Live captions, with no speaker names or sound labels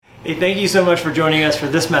Hey, thank you so much for joining us for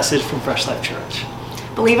this message from Fresh Life Church.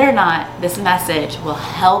 Believe it or not, this message will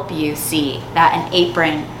help you see that an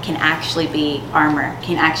apron can actually be armor,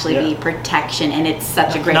 can actually be protection, and it's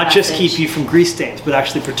such a great Not message. just keep you from grease stains, but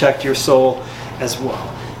actually protect your soul as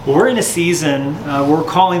well. Well, we're in a season, we're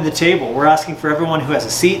calling the table. We're asking for everyone who has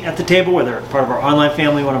a seat at the table, whether part of our online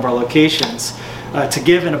family, one of our locations, to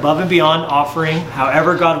give an above and beyond offering,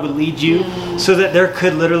 however God would lead you, so that there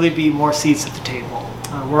could literally be more seats at the table.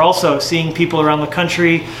 We're also seeing people around the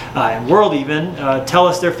country and world even tell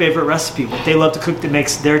us their favorite recipe, what they love to cook that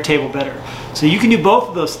makes their table better. So you can do both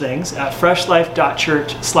of those things at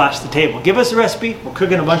freshlife.church/the-table. Give us a recipe, we're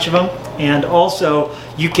cooking a bunch of them, and also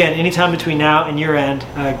you can, anytime between now and year end,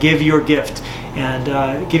 give your gift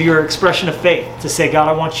and give your expression of faith to say, God,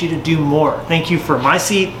 I want you to do more. Thank you for my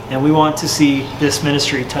seat, and we want to see this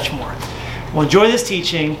ministry touch more. Well, enjoy this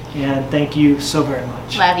teaching, and thank you so very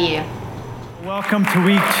much. Love you. Welcome to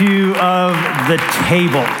week 2 of The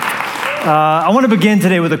Table. I want to begin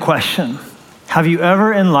today with a question. Have you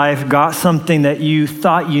ever in life got something that you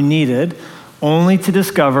thought you needed only to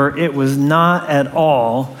discover it was not at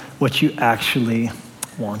all what you actually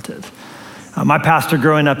wanted? My pastor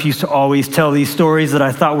growing up used to always tell these stories that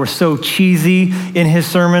I thought were so cheesy in his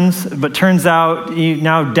sermons, but turns out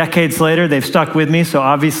now decades later, they've stuck with me, so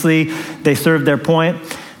obviously they served their point.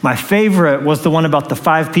 My favorite was the one about the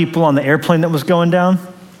 5 people on the airplane that was going down.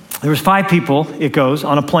 There was 5 people, it goes,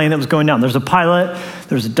 on a plane that was going down. There's a pilot,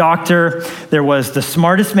 there's a doctor, there was the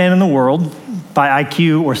smartest man in the world by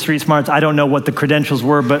IQ or street smarts. I don't know what the credentials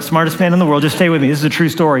were, but smartest man in the world. Just stay with me. This is a true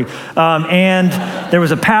story. And there was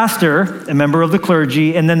a pastor, a member of the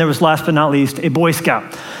clergy, and then there was, last but not least, a Boy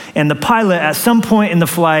Scout. And the pilot, at some point in the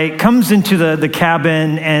flight, comes into the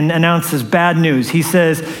cabin and announces bad news. He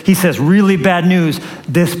says, really bad news.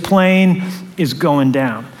 This plane is going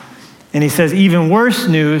down. And he says, even worse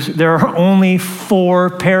news, there are only 4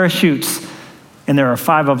 parachutes, and there are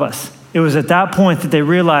 5 of us. It was at that point that they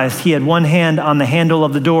realized he had one hand on the handle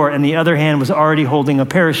of the door and the other hand was already holding a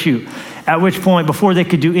parachute. At which point, before they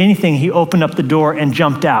could do anything, he opened up the door and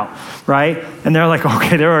jumped out, right? And they're like,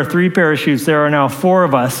 okay, there are 3 parachutes. There are now 4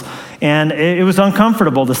 of us. And it was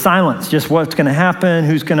uncomfortable, the silence, just what's going to happen,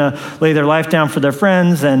 who's going to lay their life down for their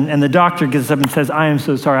friends. And the doctor gets up and says, I am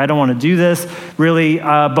so sorry, I don't want to do this, really,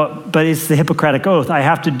 but it's the Hippocratic Oath. I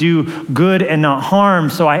have to do good and not harm.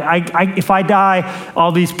 So if I die,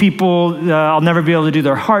 all these people, I'll never be able to do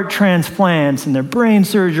their heart transplants and their brain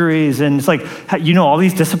surgeries. And it's like, you know all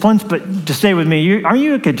these disciplines, but just stay with me. Aren't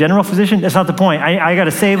you like a general physician? That's not the point. I got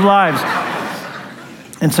to save lives.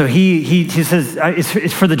 And so he says,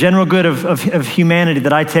 it's for the general good of humanity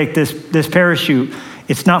that I take this parachute.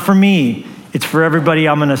 It's not for me. It's for everybody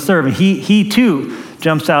I'm going to serve. And he too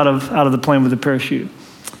jumps out of the plane with a parachute.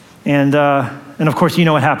 And of course, you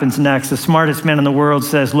know what happens next. The smartest man in the world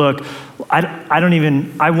says, look,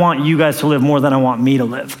 I want you guys to live more than I want me to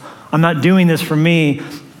live. I'm not doing this for me,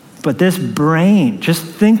 but this brain, just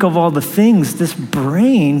think of all the things this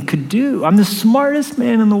brain could do. I'm the smartest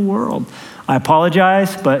man in the world. I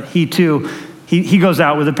apologize, but he too, he goes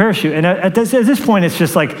out with a parachute. And at this point, it's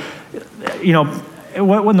just like,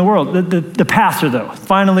 what in the world? The pastor, though,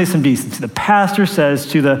 finally some decency. The pastor says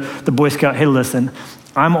to the Boy Scout, hey, listen,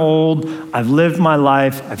 I'm old. I've lived my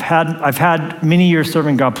life. I've had many years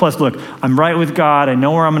serving God. Plus, look, I'm right with God. I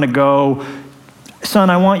know where I'm going to go. Son,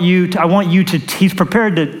 I want you to, he's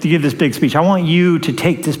prepared to give this big speech. I want you to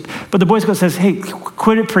take this. But the Boy Scout says, hey,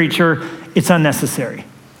 quit it, preacher. It's unnecessary.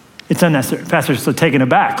 It's unnecessary. Pastor's so taken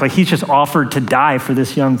aback. Like he's just offered to die for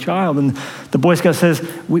this young child. And the Boy Scout says,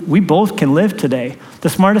 we both can live today. The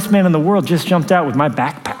smartest man in the world just jumped out with my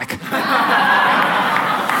backpack.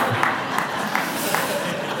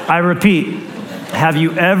 I repeat, have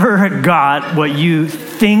you ever got what you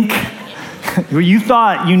thought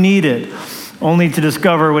you needed, only to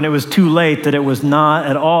discover when it was too late that it was not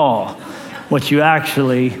at all what you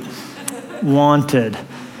actually wanted?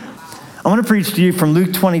 I want to preach to you from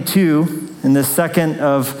Luke 22 in this second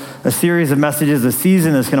of a series of messages, a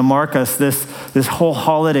season that's going to mark us this whole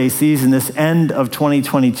holiday season, this end of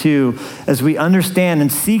 2022, as we understand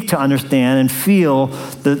and seek to understand and feel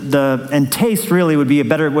and taste really would be a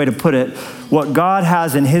better way to put it, what God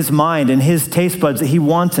has in his mind and his taste buds that he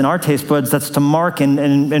wants in our taste buds, that's to mark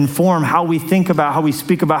and inform how we think about, how we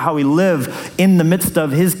speak about, how we live in the midst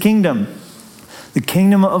of his kingdom. The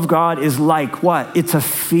kingdom of God is like what? It's a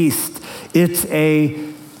feast. It's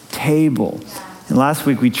a table. And last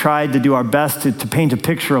week, we tried to do our best to paint a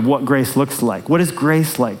picture of what grace looks like. What is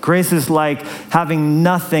grace like? Grace is like having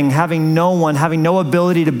nothing, having no one, having no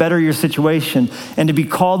ability to better your situation, and to be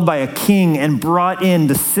called by a king and brought in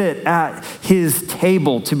to sit at his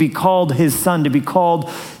table, to be called his son, to be called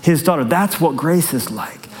his daughter. That's what grace is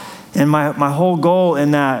like. And my whole goal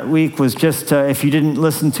in that week was just to, if you didn't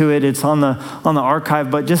listen to it, it's on the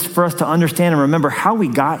archive, but just for us to understand and remember how we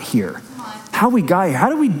got here. How we got here. How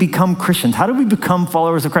did we become Christians? How did we become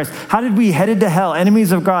followers of Christ? How did we, headed to hell,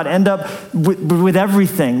 enemies of God, end up with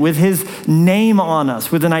everything, with his name on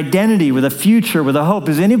us, with an identity, with a future, with a hope?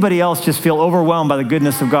 Does anybody else just feel overwhelmed by the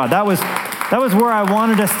goodness of God? That was where I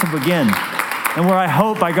wanted us to begin, and where I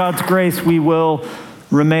hope by God's grace we will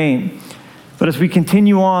remain. But as we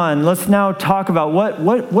continue on, let's now talk about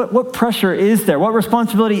what pressure is there? What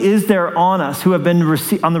responsibility is there on us who have been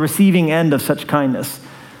on the receiving end of such kindness?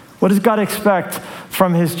 What does God expect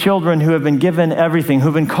from his children who have been given everything, who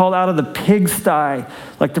have been called out of the pigsty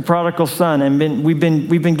like the prodigal son, and we've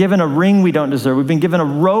been given a ring we don't deserve. We've been given a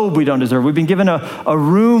robe we don't deserve. We've been given a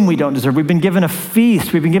room we don't deserve. We've been given a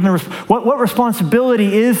feast. We've been given what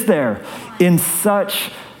responsibility is there in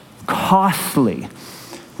such costly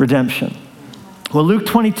redemption? Well, Luke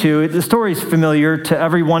 22, the story is familiar to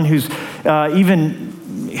everyone who's even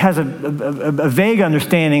has a vague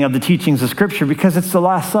understanding of the teachings of Scripture, because it's the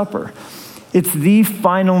Last Supper. It's the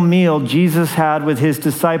final meal Jesus had with his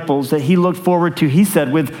disciples that he looked forward to, he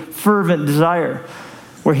said, with fervent desire,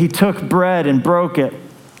 where he took bread and broke it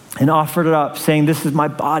and offered it up, saying, "This is my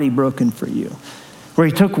body broken for you." Where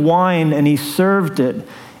he took wine and he served it,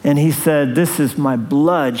 and he said, "This is my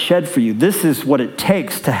blood shed for you." This is what it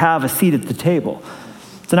takes to have a seat at the table.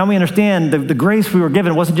 So now we understand the grace we were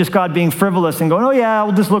given wasn't just God being frivolous and going, "Oh yeah,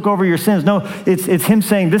 I'll just look over your sins." No, it's him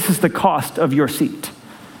saying, "This is the cost of your seat.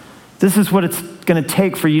 This is what it's going to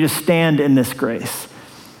take for you to stand in this grace.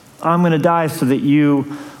 I'm going to die so that you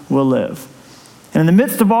will live." And in the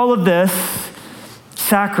midst of all of this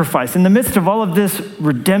sacrifice, in the midst of all of this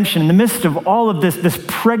redemption, in the midst of all of this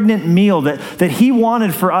pregnant meal that he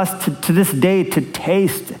wanted for us to this day to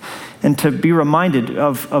taste and to be reminded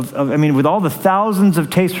of, with all the thousands of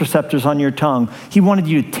taste receptors on your tongue, he wanted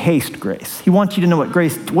you to taste grace. He wants you to know what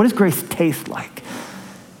does grace taste like?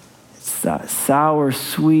 It's that sour,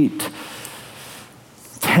 sweet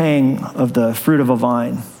tang of the fruit of a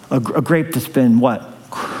vine, a grape that's been what?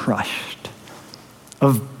 Crushed.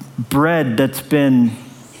 Of bread that's been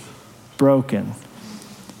broken.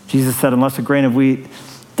 Jesus said, unless a grain of wheat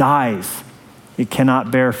dies, it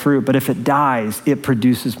cannot bear fruit. But if it dies, it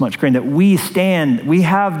produces much grain. That we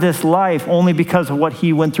have this life only because of what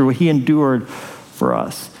he went through, what he endured for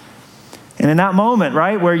us. And in that moment,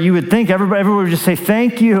 right, where you would think everyone would just say,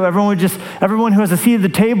 "Thank you." Everyone who has a seat at the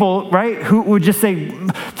table, right, who would just say,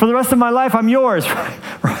 "For the rest of my life, I'm yours,"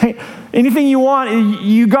 right? Anything you want,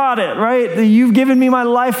 you got it, right? You've given me my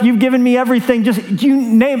life. You've given me everything. Just you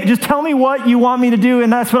name it. Just tell me what you want me to do,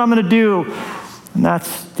 and that's what I'm going to do. And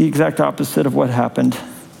that's the exact opposite of what happened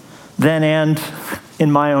then and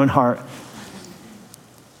in my own heart.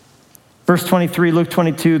 Verse 23, Luke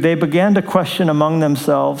 22, they began to question among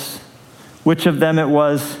themselves which of them it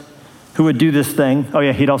was who would do this thing. Oh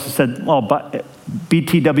yeah, he'd also said, "Oh, but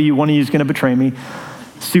BTW, one of you is going to betray me."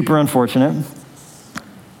 Super unfortunate.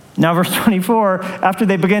 Now verse 24, after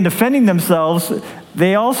they began defending themselves,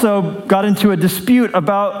 they also got into a dispute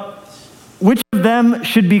about which of them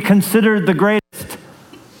should be considered the greatest.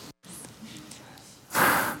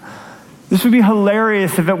 This would be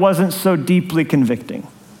hilarious if it wasn't so deeply convicting.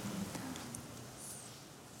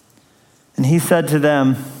 And he said to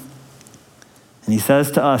them, and he says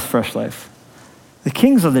to us, Fresh Life, "The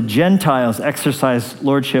kings of the Gentiles exercise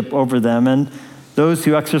lordship over them, and those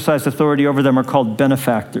who exercise authority over them are called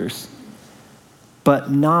benefactors.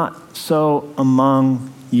 But not so among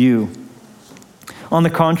you. On the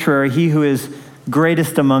contrary, he who is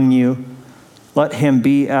greatest among you, let him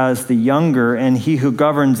be as the younger, and he who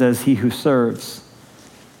governs as he who serves.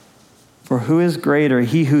 For who is greater,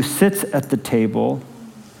 he who sits at the table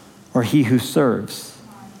or he who serves?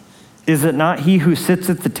 Is it not he who sits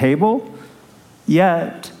at the table?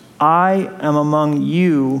 Yet I am among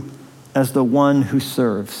you as the one who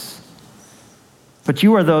serves. But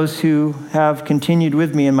you are those who have continued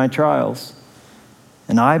with me in my trials,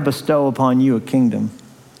 and I bestow upon you a kingdom,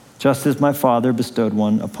 just as my Father bestowed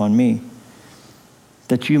one upon me,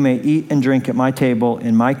 that you may eat and drink at my table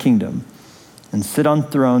in my kingdom and sit on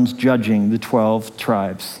thrones judging the 12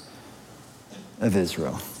 tribes of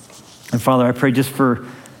Israel." And Father, I pray just for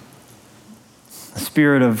a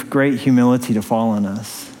spirit of great humility to fall on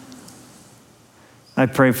us. I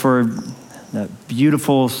pray for that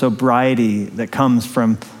beautiful sobriety that comes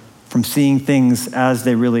from seeing things as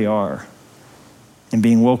they really are and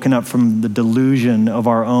being woken up from the delusion of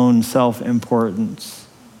our own self-importance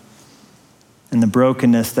and the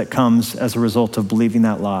brokenness that comes as a result of believing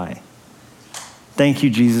that lie. Thank you,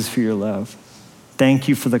 Jesus, for your love. Thank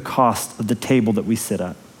you for the cost of the table that we sit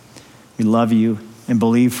at. We love you and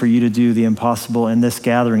believe for you to do the impossible in this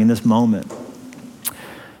gathering, in this moment.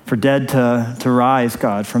 For dead to rise,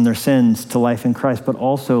 God, from their sins to life in Christ, but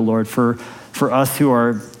also, Lord, for us who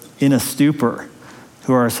are in a stupor,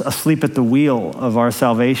 who are asleep at the wheel of our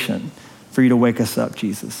salvation, for you to wake us up,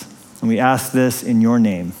 Jesus. And we ask this in your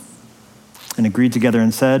name. And agreed together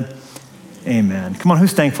and said, amen. Come on,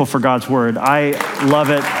 who's thankful for God's word? I love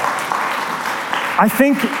it. I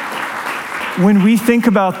think when we think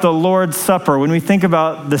about the Lord's Supper, when we think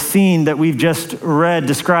about the scene that we've just read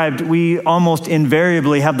described, we almost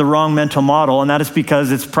invariably have the wrong mental model, and that is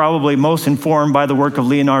because it's probably most informed by the work of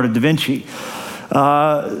Leonardo da Vinci.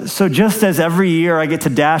 So just as every year I get to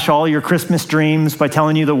dash all your Christmas dreams by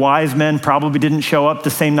telling you the wise men probably didn't show up the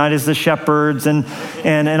same night as the shepherds and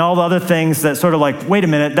all the other things that sort of like, wait a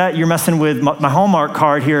minute, that you're messing with my Hallmark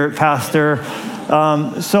card here, Pastor.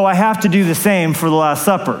 So I have to do the same for the Last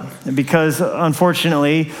Supper because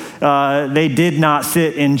unfortunately they did not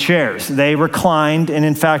sit in chairs. They reclined, and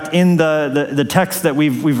in fact in the text that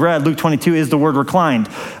we've read, Luke 22 is the word reclined.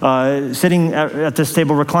 Sitting at this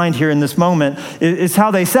table reclined here in this moment is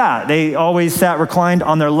how they sat. They always sat reclined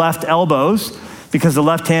on their left elbows because the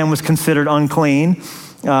left hand was considered unclean.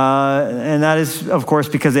 And that is, of course,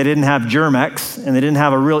 because they didn't have Germ-X and they didn't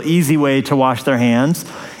have a real easy way to wash their hands.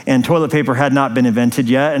 And toilet paper had not been invented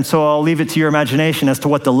yet. And so I'll leave it to your imagination as to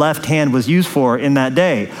what the left hand was used for in that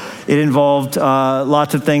day. It involved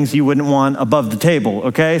lots of things you wouldn't want above the table,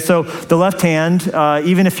 okay? So the left hand,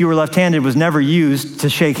 even if you were left-handed, was never used to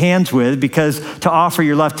shake hands with because to offer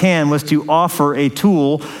your left hand was to offer a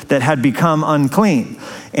tool that had become unclean.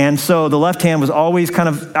 And so the left hand was always kind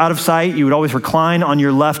of out of sight. You would always recline on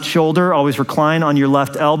your left shoulder, always recline on your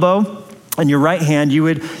left elbow. And your right hand you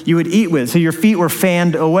would eat with. So your feet were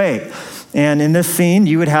fanned away. And in this scene,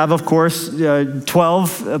 you would have, of course,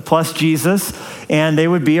 12 plus Jesus, and they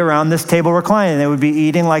would be around this table reclining. They would be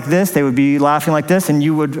eating like this. They would be laughing like this. And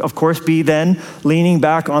you would, of course, be then leaning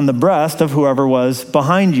back on the breast of whoever was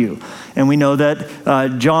behind you. And we know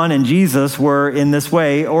that John and Jesus were in this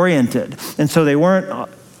way oriented. And so they weren't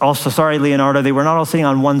also, sorry, Leonardo, they were not all sitting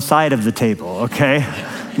on one side of the table, okay?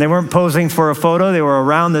 They weren't posing for a photo. They were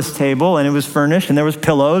around this table, and it was furnished, and there was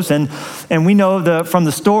pillows. And we know from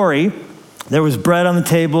the story, there was bread on the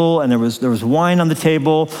table, and there was wine on the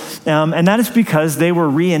table. And that is because they were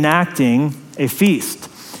reenacting a feast.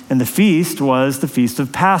 And the feast was the Feast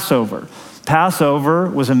of Passover. Passover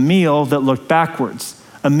was a meal that looked backwards,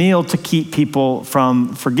 a meal to keep people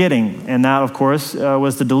from forgetting. And that, of course,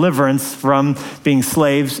 was the deliverance from being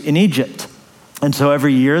slaves in Egypt. And so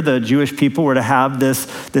every year, the Jewish people were to have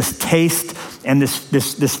this taste and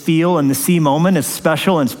this feel and the see moment. It's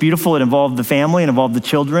special and it's beautiful. It involved the family and involved the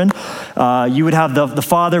children. You would have the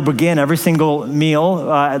father begin every single meal,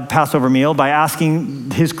 Passover meal, by asking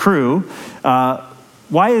his crew,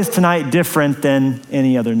 why is tonight different than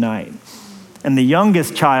any other night? And the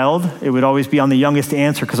youngest child, it would always be on the youngest to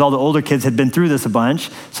answer because all the older kids had been through this a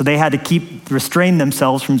bunch. So they had to restrain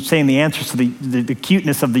themselves from saying the answer so the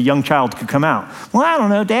cuteness of the young child could come out. Well, I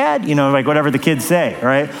don't know, Dad. Like whatever the kids say,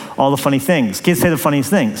 right? All the funny things. Kids say the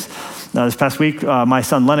funniest things. This past week, my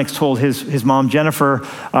son Lennox told his mom, Jennifer,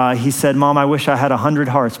 he said, Mom, I wish I had 100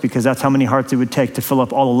 hearts because that's how many hearts it would take to fill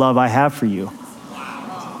up all the love I have for you.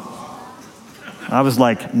 I was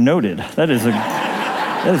like, noted. That is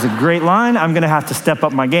a great line. I'm going to have to step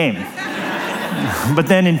up my game. But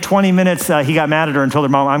then in 20 minutes, he got mad at her and told her,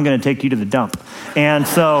 Mom, I'm going to take you to the dump. And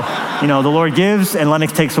so, the Lord gives and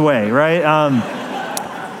Lennox takes away, right?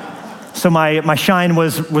 So my shine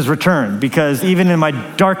was returned because even in my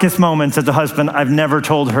darkest moments as a husband, I've never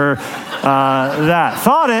told her that.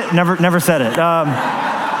 Thought it, never said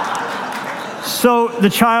it. So the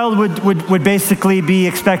child would basically be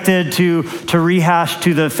expected to rehash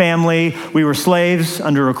to the family. We were slaves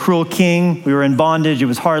under a cruel king. We were in bondage. It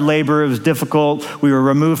was hard labor. It was difficult. We were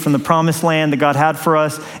removed from the promised land that God had for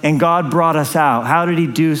us, and God brought us out. How did he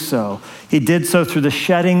do so? He did so through the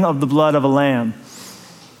shedding of the blood of a lamb.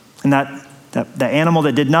 And that animal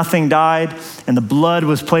that did nothing died, and the blood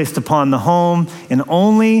was placed upon the home, and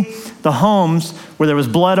only the homes where there was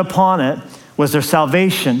blood upon it was their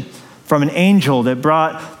salvation from an angel that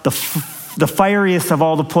brought the fieriest of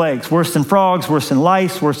all the plagues, worse than frogs, worse than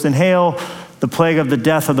lice, worse than hail, the plague of the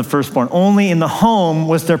death of the firstborn. Only in the home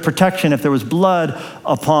was there protection if there was blood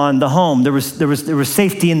upon the home. There was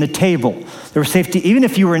safety in the table. There was safety even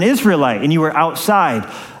if you were an Israelite and you were outside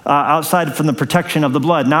from the protection of the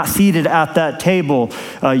blood, not seated at that table,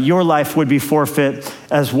 your life would be forfeit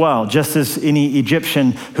as well, just as any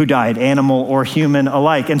Egyptian who died, animal or human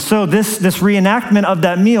alike. And so this reenactment of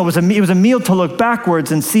that meal was a meal to look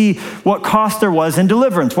backwards and see what cost there was in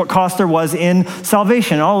deliverance, what cost there was in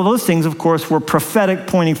salvation. And all of those things, of course, were prophetic,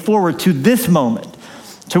 pointing forward to this moment,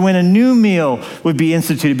 to when a new meal would be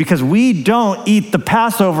instituted, because we don't eat the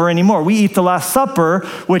Passover anymore. We eat the Last Supper,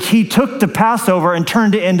 which he took the Passover and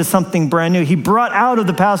turned it into something brand new. He brought out of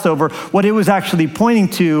the Passover what it was actually pointing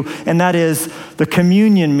to, and that is the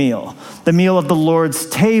communion meal, the meal of the Lord's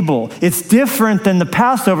table. It's different than the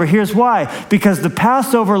Passover. Here's why. Because the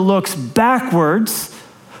Passover looks backwards,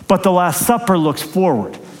 but the Last Supper looks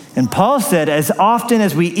forward. And Paul said, as often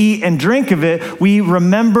as we eat and drink of it, we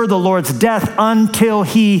remember the Lord's death until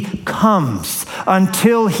he comes,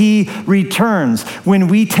 until he returns. When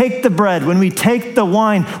we take the bread, when we take the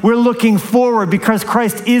wine, we're looking forward because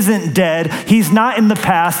Christ isn't dead. He's not in the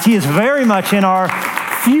past. He is very much in our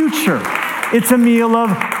future. It's a meal of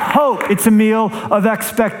hope. It's a meal of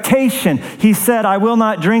expectation. He said, I will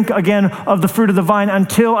not drink again of the fruit of the vine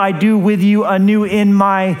until I do with you anew in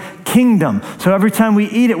my kingdom. So every time we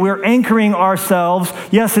eat it, we're anchoring ourselves.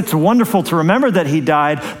 Yes, it's wonderful to remember that he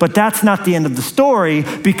died, but that's not the end of the story,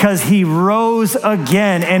 because he rose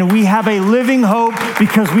again, and we have a living hope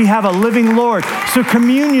because we have a living Lord. So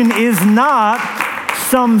communion is not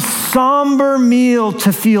some somber meal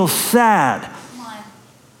to feel sad.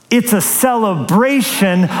 It's a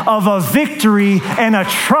celebration of a victory and a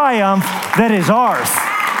triumph that is ours,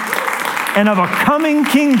 and of a coming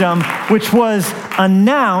kingdom which was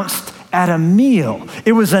announced at a meal.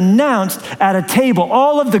 It was announced at a table.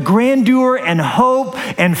 All of the grandeur and hope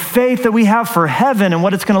and faith that we have for heaven and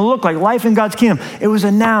what it's going to look like, life in God's kingdom, it was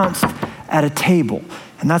announced at a table.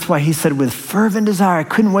 And that's why he said, with fervent desire, I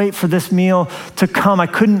couldn't wait for this meal to come. I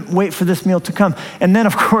couldn't wait for this meal to come. And then,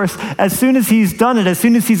 of course, as soon as he's done it, as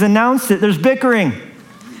soon as he's announced it, there's bickering.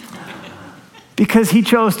 Because he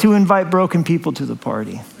chose to invite broken people to the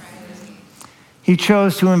party. He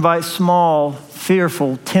chose to invite small,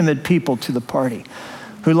 fearful, timid people to the party,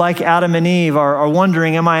 who, like Adam and Eve, are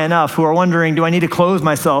wondering, am I enough? Who are wondering, do I need to clothe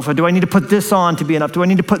myself? Or do I need to put this on to be enough? Do I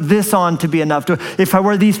need to put this on to be enough? If I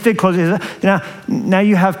wear these fig clothes, now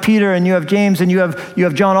you have Peter and you have James and you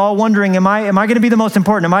have John all wondering, am I going to be the most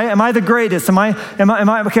important? Am I the greatest? Am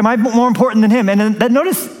I more important than him? And then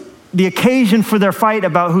notice the occasion for their fight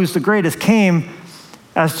about who's the greatest came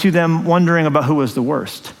as to them wondering about who was the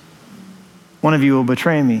worst. One of you will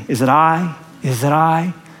betray me. Is it I? Is it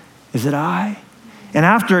I? Is it I?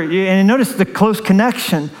 And notice the close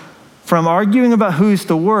connection from arguing about who's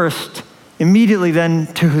the worst immediately then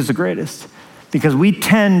to who's the greatest. Because we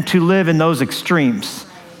tend to live in those extremes.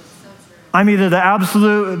 I'm either the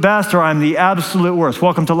absolute best or I'm the absolute worst.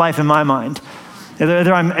 Welcome to life in my mind.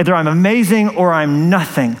 Either I'm amazing or I'm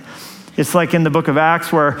nothing. It's like in the book of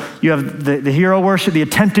Acts where you have the hero worship, the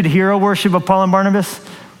attempted hero worship of Paul and Barnabas.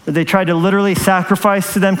 They tried to literally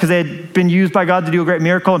sacrifice to them because they had been used by God to do a great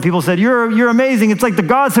miracle. And people said, you're amazing. It's like the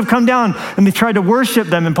gods have come down. And they tried to worship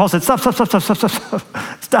them. And Paul said, stop.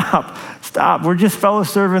 We're just fellow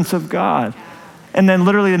servants of God. And then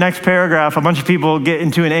literally the next paragraph, a bunch of people get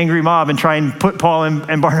into an angry mob and try and put Paul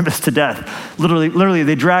and Barnabas to death. Literally,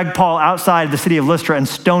 they drag Paul outside the city of Lystra and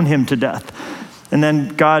stone him to death. And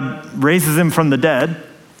then God raises him from the dead.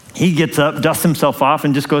 He gets up, dusts himself off,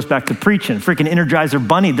 and just goes back to preaching. Freaking Energizer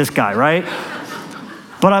Bunny, this guy, right?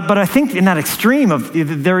 But I think in that extreme of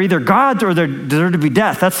they're either gods or they deserve to be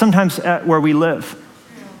death, that's sometimes where we live.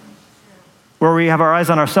 Where we have our eyes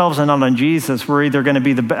on ourselves and not on Jesus. We're either going to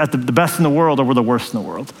be the best in the world or we're the worst in the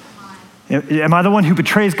world. Am I the one who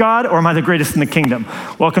betrays God or am I the greatest in the kingdom?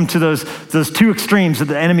 Welcome to those two extremes that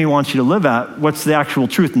the enemy wants you to live at. What's the actual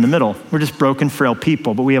truth in the middle? We're just broken, frail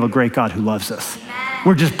people, but we have a great God who loves us.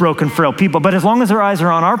 We're just broken, frail people. But as long as our eyes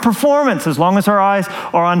are on our performance, as long as our eyes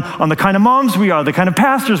are on the kind of moms we are, the kind of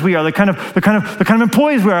pastors we are, the kind of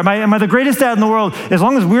employees we are, am I the greatest dad in the world? As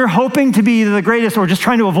long as we're hoping to be the greatest or just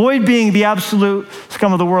trying to avoid being the absolute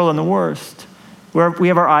scum of the world and the worst, we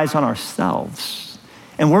have our eyes on ourselves.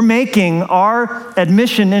 And we're making our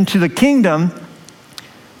admission into the kingdom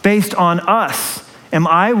based on us. Am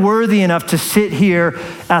I worthy enough to sit here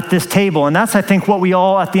at this table? And that's, I think, what we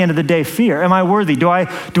all at the end of the day fear. Am I worthy? Do I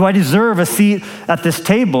deserve a seat at this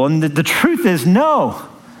table? And the truth is no.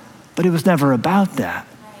 But it was never about that.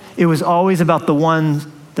 It was always about the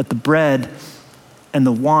one that the bread and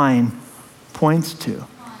the wine points to.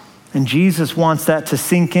 And Jesus wants that to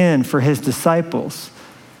sink in for his disciples.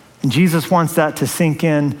 And Jesus wants that to sink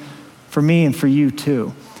in for me and for you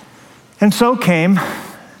too. And so came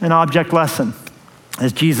an object lesson,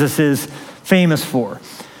 as Jesus is famous for.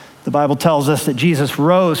 The Bible tells us that Jesus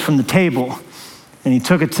rose from the table and he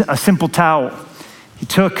took a simple towel. He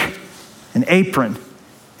took an apron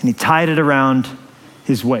and he tied it around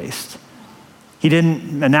his waist. He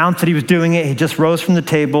didn't announce that he was doing it. He just rose from the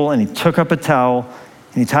table and he took up a towel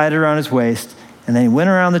and he tied it around his waist. And then he went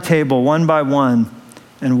around the table one by one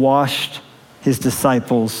and washed his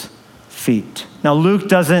disciples' feet. Now, Luke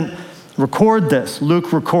doesn't record this.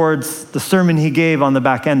 Luke records the sermon he gave on the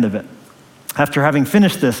back end of it. After having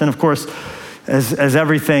finished this, and of course, as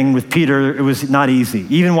everything with Peter, it was not easy.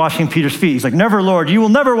 Even washing Peter's feet. He's like, never, Lord, you will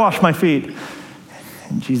never wash my feet.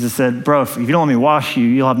 And Jesus said, bro, if you don't let me wash you,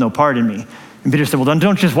 you'll have no part in me. And Peter said, well,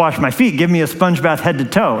 don't just wash my feet. Give me a sponge bath head to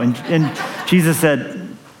toe. And Jesus said,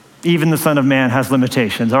 even the Son of Man has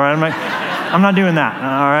limitations, all right? I'm not doing that,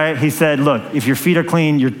 all right? He said, look, if your feet are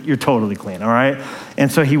clean, you're totally clean, all right?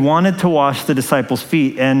 And so he wanted to wash the disciples'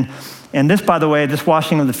 feet. And this, by the way, this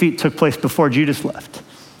washing of the feet took place before Judas left.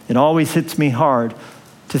 It always hits me hard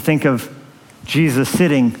to think of Jesus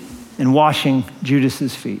sitting and washing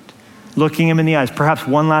Judas's feet, looking him in the eyes, perhaps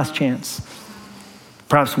one last chance,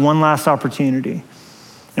 perhaps one last opportunity.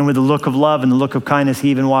 And with a look of love and the look of kindness,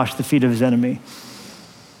 he even washed the feet of his enemy.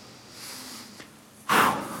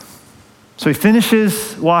 So he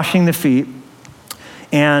finishes washing the feet,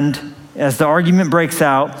 and as the argument breaks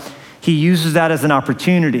out, he uses that as an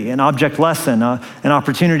opportunity, an object lesson, an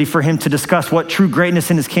opportunity for him to discuss what true greatness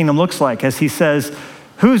in his kingdom looks like, as he says,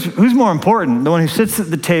 who's more important, the one who sits at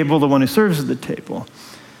the table, the one who serves at the table?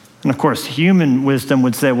 And of course, human wisdom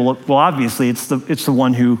would say, well, obviously it's the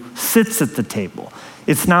one who sits at the table.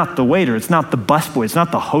 It's not the waiter, it's not the busboy, it's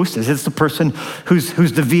not the hostess, it's the person who's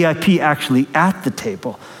the VIP actually at the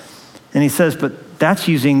table. And he says, but that's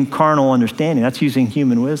using carnal understanding. That's using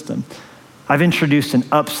human wisdom. I've introduced an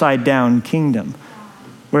upside down kingdom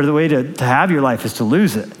where the way to have your life is to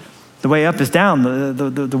lose it. The way up is down.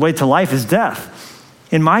 The way to life is death.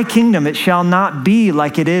 In my kingdom, it shall not be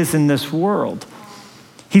like it is in this world.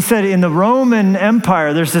 He said in the Roman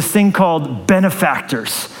Empire, there's this thing called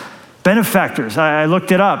benefactors. Benefactors, I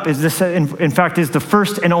looked it up. In fact, is the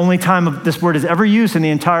first and only time this word is ever used in the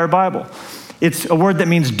entire Bible. It's a word that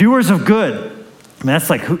means doers of good. I mean,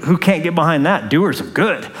 that's like, who can't get behind that? Doers of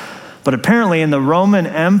good. But apparently in the Roman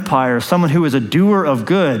Empire, someone who was a doer of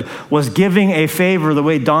good was giving a favor the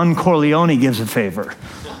way Don Corleone gives a favor.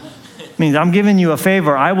 It means I'm giving you a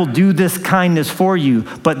favor. I will do this kindness for you,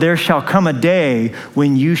 but there shall come a day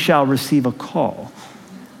when you shall receive a call.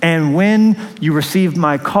 And when you receive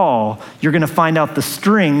my call, you're going to find out the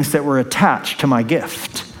strings that were attached to my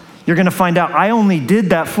gift. You're going to find out I only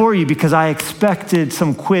did that for you because I expected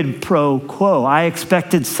some quid pro quo. I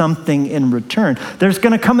expected something in return. There's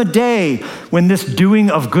going to come a day when this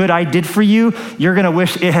doing of good I did for you, you're going to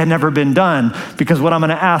wish it had never been done, because what I'm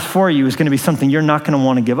going to ask for you is going to be something you're not going to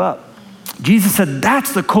want to give up. Jesus said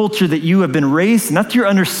that's the culture that you have been raised in. That's your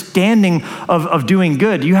understanding of doing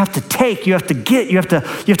good. You have to take, you have to get, you have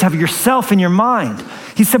to have yourself in your mind.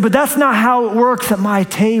 He said, but that's not how it works at my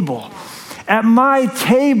table. At my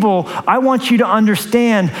table, I want you to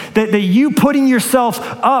understand that you putting yourself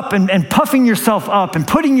up and puffing yourself up and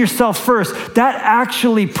putting yourself first, that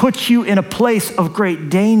actually puts you in a place of great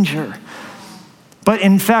danger. But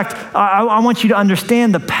in fact, I want you to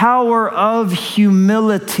understand the power of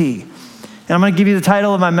humility. And I'm going to give you the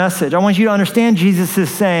title of my message. I want you to understand Jesus is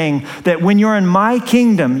saying that when you're in my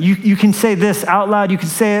kingdom, you can say this out loud. You can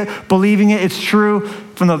say it, believing it. It's true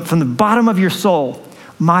from the bottom of your soul.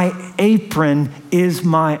 My apron is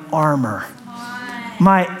my armor.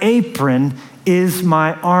 My apron is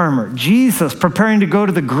my armor. Jesus, preparing to go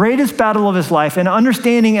to the greatest battle of his life and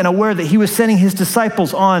understanding and aware that he was sending his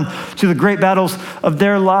disciples on to the great battles of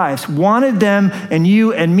their lives, wanted them and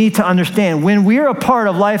you and me to understand when we're a part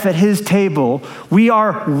of life at his table, we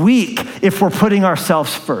are weak if we're putting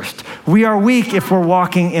ourselves first. We are weak if we're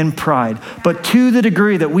walking in pride. But to the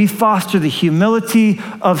degree that we foster the humility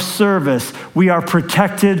of service, we are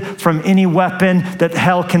protected from any weapon that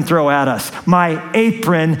hell can throw at us. My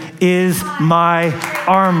apron is my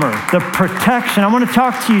armor, the protection. I want to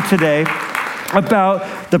talk to you today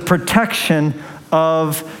about the protection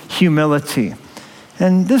of humility.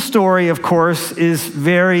 And this story, of course, is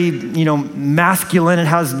very, masculine. It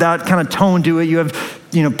has that kind of tone to it. You have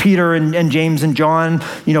Peter and James and John,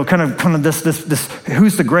 kind of this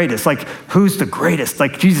who's the greatest? Like, who's the greatest?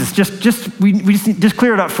 Like, Jesus, just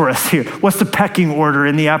clear it up for us here. What's the pecking order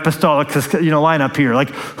in the apostolic, lineup here? Like,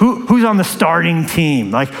 who's on the starting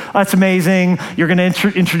team? Like, that's amazing. You're going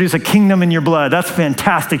to introduce a kingdom in your blood. That's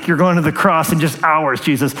fantastic. You're going to the cross in just hours,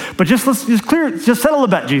 Jesus. But just settle a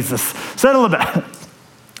bet, Jesus. Settle a bet.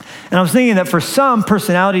 And I was thinking that for some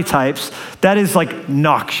personality types, that is like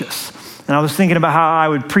noxious. And I was thinking about how I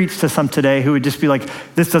would preach to some today who would just be like,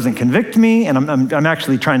 this doesn't convict me, and I'm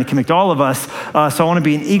actually trying to convict all of us, so I want to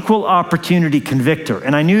be an equal opportunity convictor.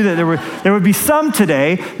 And I knew that there would be some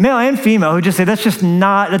today, male and female, who just say, that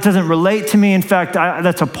doesn't relate to me. In fact,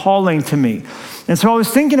 that's appalling to me. And so I was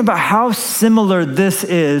thinking about how similar this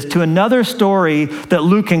is to another story that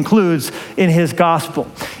Luke includes in his gospel.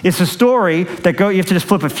 It's a story that you have to just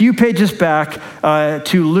flip a few pages back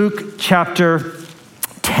to Luke chapter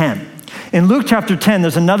 10. In Luke chapter 10,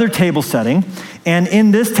 there's another table setting, and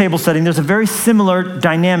in this table setting, there's a very similar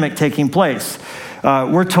dynamic taking place.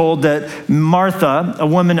 We're told that Martha, a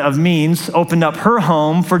woman of means, opened up her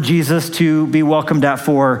home for Jesus to be welcomed at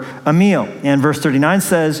for a meal. And verse 39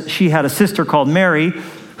 says, she had a sister called Mary,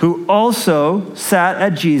 who also sat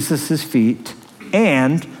at Jesus' feet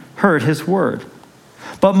and heard his word.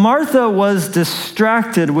 But Martha was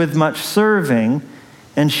distracted with much serving,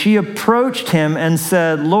 and she approached him and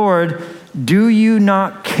said, Lord, do you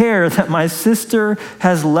not care that my sister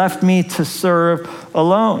has left me to serve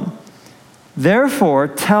alone? Therefore,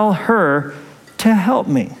 tell her to help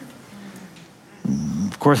me.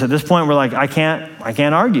 Of course, at this point, we're like, I can't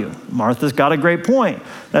argue. Martha's got a great point.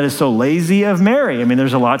 That is so lazy of Mary. I mean,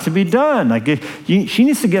 there's a lot to be done. Like, she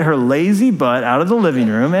needs to get her lazy butt out of the living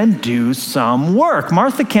room and do some work.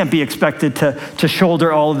 Martha can't be expected to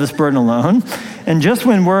shoulder all of this burden alone. And just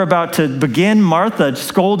when we're about to begin Martha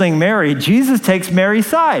scolding Mary, Jesus takes Mary's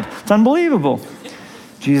side. It's unbelievable.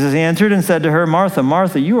 Jesus answered and said to her, Martha,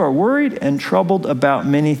 Martha, you are worried and troubled about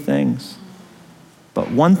many things,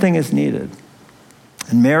 but one thing is needed.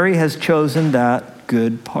 And Mary has chosen that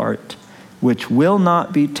good part, which will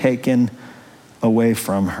not be taken away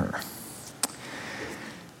from her.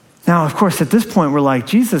 Now, of course, at this point, we're like,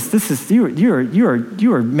 Jesus,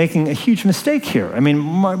 you are making a huge mistake here. I mean,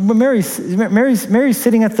 Mary's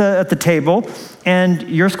sitting at the table, and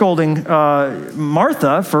you're scolding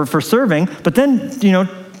Martha for serving. But then,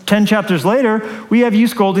 10 chapters later, we have you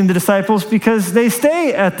scolding the disciples because they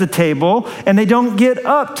stay at the table and they don't get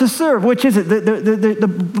up to serve. Which is it?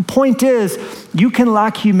 The point is, you can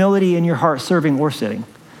lack humility in your heart serving or sitting.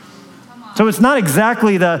 So it's not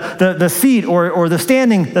exactly the seat or the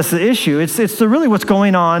standing that's the issue. It's really what's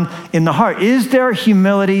going on in the heart. Is there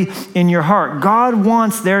humility in your heart? God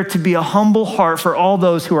wants there to be a humble heart for all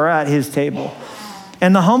those who are at his table.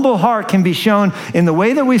 And the humble heart can be shown in the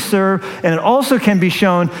way that we serve, and it also can be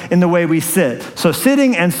shown in the way we sit. So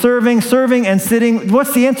sitting and serving and sitting,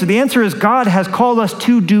 what's the answer? The answer is God has called us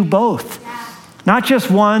to do both. Not just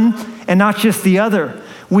one and not just the other.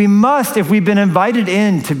 We must, if we've been invited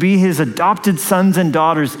in to be his adopted sons and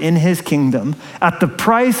daughters in his kingdom, at the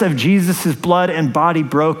price of Jesus' blood and body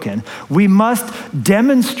broken, we must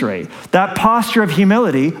demonstrate that posture of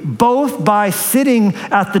humility, both by sitting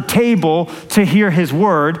at the table to hear his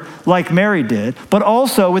word, like Mary did, but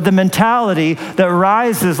also with the mentality that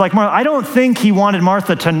rises like Martha. I don't think he wanted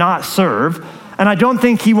Martha to not serve, and I don't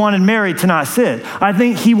think he wanted Mary to not sit. I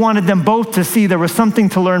think he wanted them both to see there was something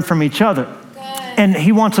to learn from each other. And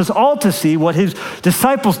he wants us all to see what his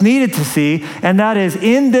disciples needed to see, and that is,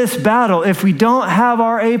 in this battle, if we don't have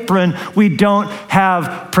our apron, we don't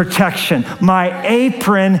have protection. My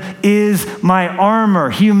apron is my armor.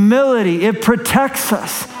 Humility, it protects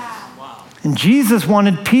us. And Jesus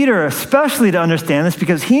wanted Peter especially to understand this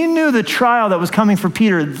because he knew the trial that was coming for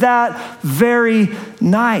Peter that very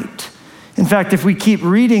night. In fact, if we keep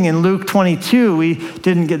reading in Luke 22, we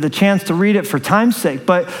didn't get the chance to read it for time's sake,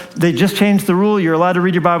 but they just changed the rule. You're allowed to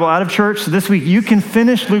read your Bible out of church. So this week you can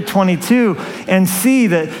finish Luke 22 and see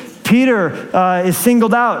that Peter is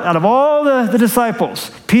singled out of all the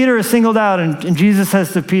disciples. Peter is singled out, and Jesus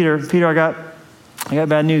says to Peter, Peter, I got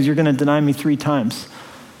bad news. You're going to deny me 3 times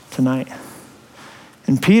tonight.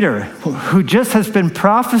 And Peter, who just has been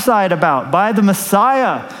prophesied about by the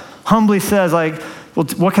Messiah, humbly says, well,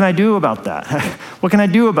 what can I do about that? What can I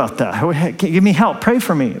do about that? Give me help. Pray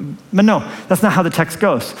for me. But no, that's not how the text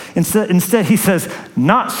goes. Instead, he says,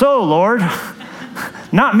 not so, Lord.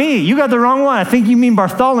 Not me. You got the wrong one. I think you mean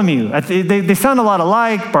Bartholomew. They sound a lot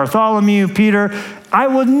alike. Bartholomew, Peter. I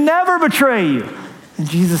will never betray you. And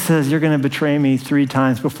Jesus says, you're going to betray me 3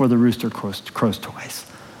 times before the rooster crows twice.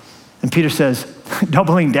 And Peter says,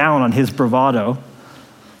 doubling down on his bravado,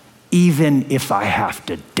 even if I have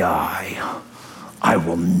to die, I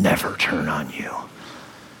will never turn on you.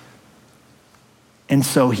 And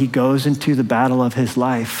so he goes into the battle of his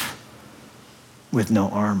life with no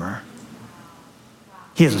armor.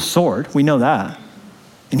 He has a sword, we know that.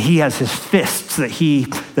 And he has his fists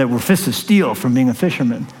that were fists of steel from being a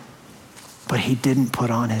fisherman. But he didn't put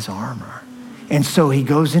on his armor. And so he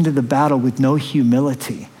goes into the battle with no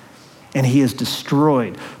humility. And he is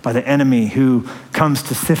destroyed by the enemy who comes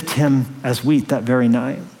to sift him as wheat that very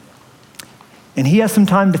night. And he has some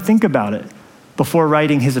time to think about it before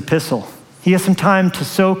writing his epistle. He has some time to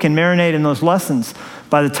soak and marinate in those lessons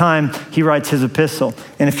by the time he writes his epistle.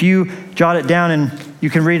 And if you jot it down and you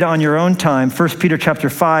can read it on your own time, 1 Peter chapter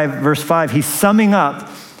 5, verse 5, he's summing up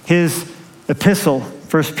his epistle,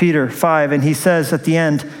 1 Peter 5, and he says at the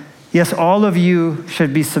end, yes, all of you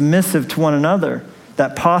should be submissive to one another,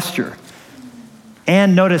 that posture.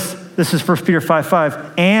 And notice, this is 1 Peter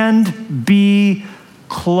 5:5, and be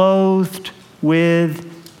clothed with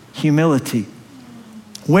humility.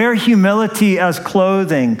 Wear humility as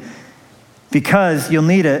clothing because you'll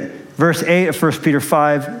need it. Verse 8 of 1 Peter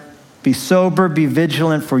 5, be sober, be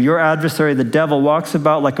vigilant, for your adversary, the devil, walks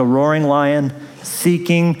about like a roaring lion,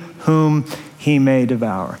 seeking whom he may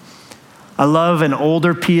devour. I love an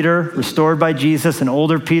older Peter, restored by Jesus, an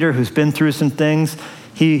older Peter who's been through some things.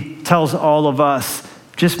 He tells all of us,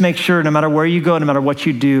 just make sure no matter where you go, no matter what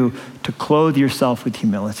you do, to clothe yourself with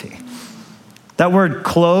humility. That word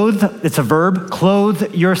clothe, it's a verb,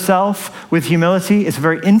 clothe yourself with humility. It's a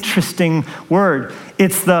very interesting word.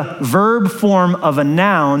 It's the verb form of a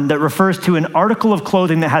noun that refers to an article of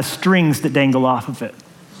clothing that has strings that dangle off of it.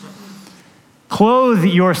 Clothe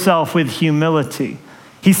yourself with humility.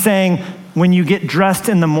 He's saying when you get dressed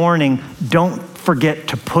in the morning, don't forget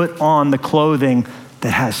to put on the clothing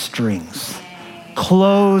that has strings.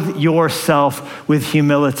 Clothe yourself with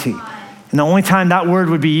humility. And the only time that word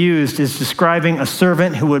would be used is describing a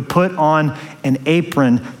servant who would put on an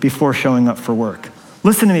apron before showing up for work.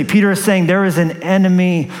 Listen to me, Peter is saying there is an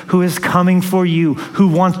enemy who is coming for you, who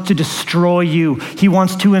wants to destroy you. He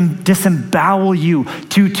wants to disembowel you,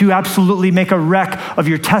 to absolutely make a wreck of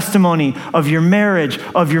your testimony, of your marriage,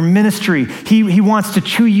 of your ministry. He wants to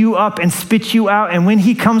chew you up and spit you out. And when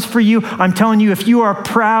he comes for you, I'm telling you, if you are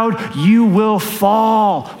proud, you will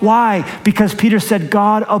fall. Why? Because Peter said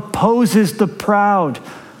God opposes the proud.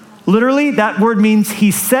 Literally, that word means he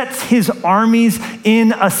sets his armies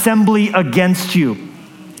in assembly against you.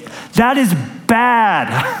 That is bad.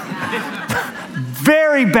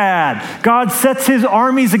 Very bad. God sets his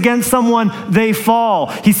armies against someone, they fall.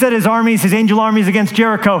 He set his armies, his angel armies against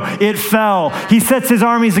Jericho, it fell. He sets his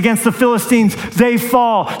armies against the Philistines, they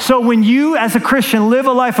fall. So when you as a Christian live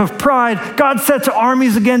a life of pride, God sets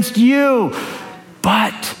armies against you.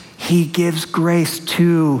 But he gives grace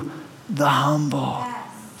to the humble.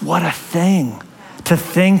 What a thing to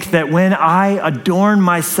think that when I adorn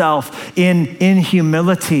myself in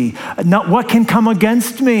humility, what can come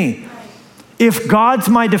against me? If God's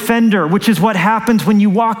my defender, which is what happens when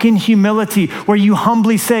you walk in humility, where you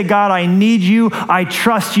humbly say, God, I need you, I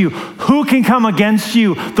trust you. Who can come against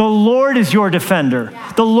you? The Lord is your defender.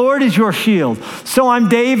 The Lord is your shield. So I'm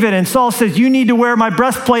David, and Saul says, you need to wear my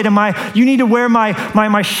breastplate and you need to wear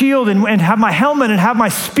my shield and have my helmet and have my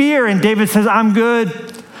spear. And David says, I'm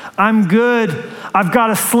good. I'm good. I've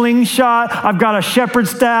got a slingshot. I've got a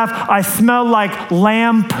shepherd's staff. I smell like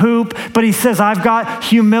lamb poop. But he says, I've got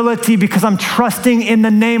humility because I'm trusting in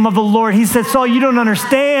the name of the Lord. He said, Saul, you don't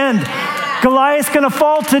understand. Goliath's going to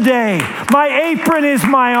fall today. My apron is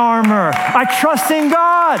my armor. I trust in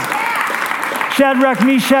God. Shadrach,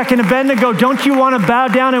 Meshach, and Abednego, don't you want to bow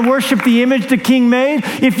down and worship the image the king made?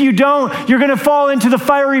 If you don't, you're going to fall into the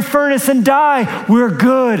fiery furnace and die. We're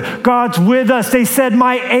good. God's with us. They said,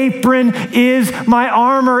 my apron is my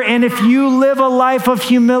armor. And if you live a life of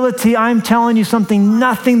humility, I'm telling you something,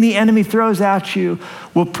 nothing the enemy throws at you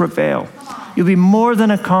will prevail. You'll be more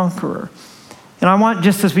than a conqueror. And I want,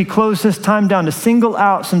 just as we close this time down, to single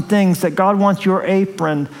out some things that God wants your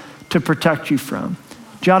apron to protect you from.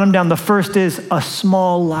 Jot them down. The first is a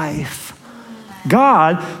small life.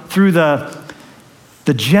 God, through the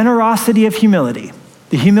generosity of humility,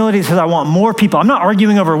 the humility says, I want more people. I'm not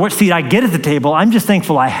arguing over what seat I get at the table. I'm just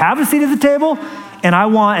thankful I have a seat at the table, and I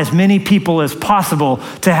want as many people as possible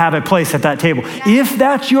to have a place at that table. If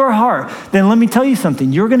that's your heart, then let me tell you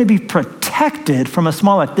something. You're going to be protected from a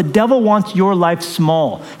small life. The devil wants your life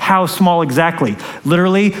small. How small exactly?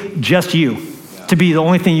 Literally, just you. To be the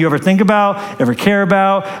only thing you ever think about, ever care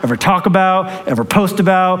about, ever talk about, ever post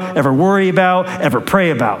about, ever worry about, ever pray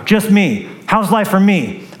about. Just me. How's life for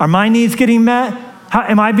me? Are my needs getting met?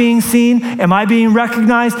 Am I being seen? Am I being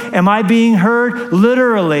recognized? Am I being heard?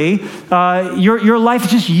 Literally, your life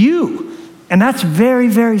is just you. And that's very,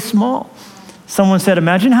 very small. Someone said,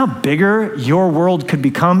 imagine how bigger your world could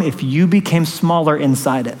become if you became smaller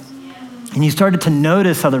inside it. And you started to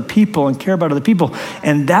notice other people and care about other people.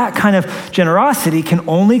 And that kind of generosity can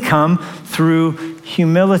only come through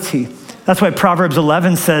humility. That's why Proverbs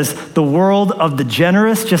 11 says, the world of the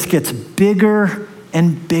generous just gets bigger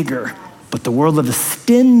and bigger, but the world of the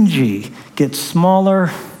stingy gets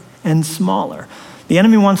smaller and smaller. The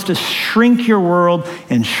enemy wants to shrink your world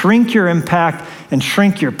and shrink your impact and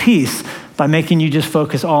shrink your peace by making you just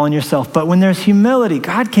focus all on yourself. But when there's humility,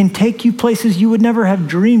 God can take you places you would never have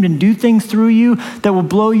dreamed and do things through you that will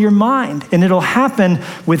blow your mind. And it'll happen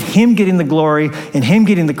with him getting the glory and him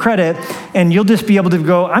getting the credit. And you'll just be able to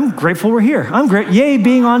go, I'm grateful we're here. I'm great. Yay,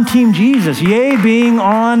 being on Team Jesus. Yay, being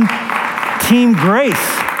on Team Grace.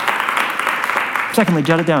 Secondly,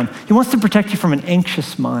 jot it down. He wants to protect you from an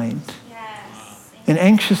anxious mind. Yes. An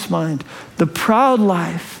anxious mind. The proud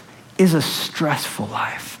life is a stressful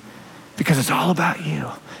life because it's all about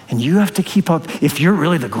you. And you have to keep up. If you're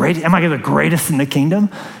really the greatest, am I the greatest in the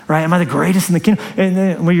kingdom? Right? Am I the greatest in the kingdom?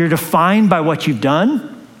 And where you're defined by what you've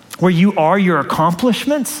done, where you are your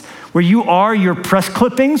accomplishments, where you are your press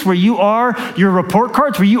clippings, where you are your report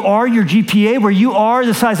cards, where you are your GPA, where you are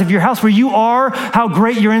the size of your house, where you are how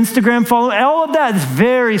great your Instagram following, all of that is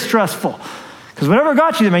very stressful. Because whatever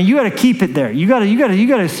got you there, man, you got to keep it there. You got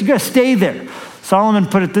to stay there. Solomon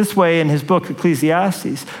put it this way in his book,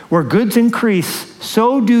 Ecclesiastes, where goods increase,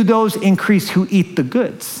 so do those increase who eat the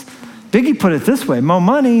goods. Biggie put it this way, more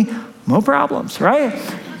money, more problems, right?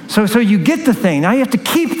 So you get the thing, now you have to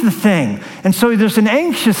keep the thing. And so there's an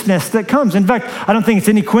anxiousness that comes. In fact, I don't think it's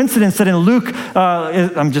any coincidence that in Luke,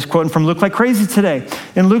 I'm just quoting from Luke like crazy today.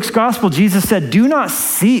 In Luke's gospel, Jesus said, do not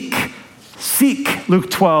seek, Luke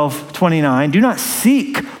 12:29, do not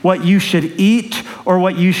seek what you should eat or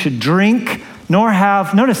what you should drink, nor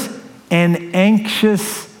have, notice, an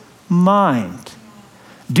anxious mind.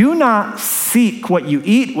 Do not seek what you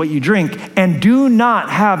eat, what you drink, and do not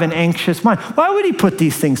have an anxious mind. Why would he put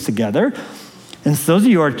these things together? And so those of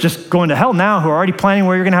you who are just going to hell now, who are already planning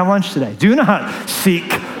where you're going to have lunch today, do not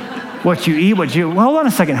seek what you eat, well, hold on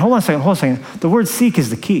a second. The word seek is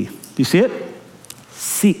the key. Do you see it?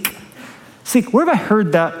 Seek. Where have I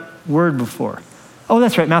heard that word before? Oh,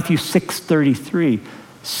 that's right, Matthew 6:33.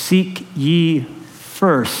 Seek ye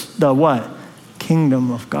first the what?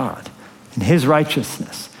 Kingdom of God and his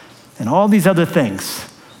righteousness and all these other things,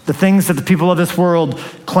 the things that the people of this world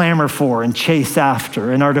clamor for and chase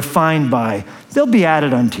after and are defined by, they'll be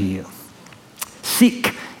added unto you.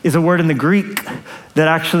 Seek is a word in the Greek that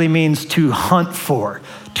actually means to hunt for,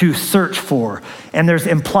 to search for, and there's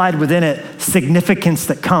implied within it significance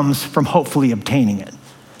that comes from hopefully obtaining it.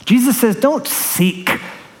 Jesus says, don't seek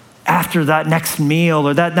after that next meal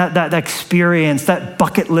or that experience, that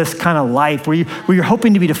bucket list kind of life where you're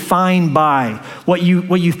hoping to be defined by what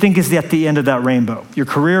you think is at the end of that rainbow. Your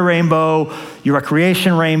career rainbow, your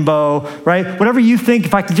recreation rainbow, right? Whatever you think,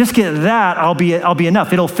 if I can just get that, I'll be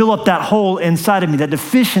enough. It'll fill up that hole inside of me, that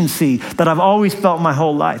deficiency that I've always felt my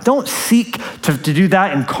whole life. Don't seek to do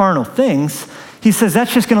that in carnal things. He says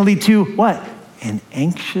that's just going to lead to what? An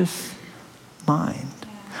anxious mind.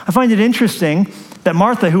 I find it interesting that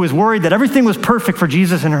Martha, who was worried that everything was perfect for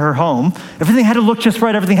Jesus in her home, everything had to look just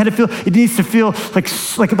right, everything had to feel, it needs to feel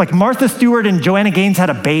like Martha Stewart and Joanna Gaines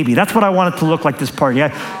had a baby. That's what I want it to look like, this party.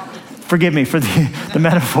 Forgive me for the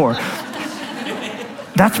metaphor.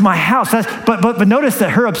 That's my house. But notice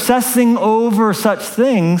that her obsessing over such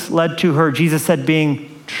things led to her, Jesus said,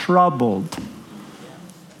 being troubled.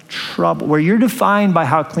 Where you're defined by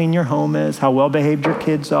how clean your home is, how well behaved your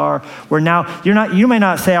kids are, where now you may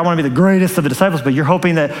not say, I want to be the greatest of the disciples, but you're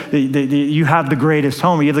hoping that you have the greatest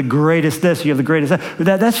home, or you have the greatest this, you have the greatest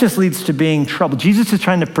that. That just leads to being troubled. Jesus is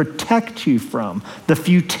trying to protect you from the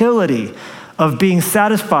futility of being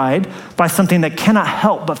satisfied by something that cannot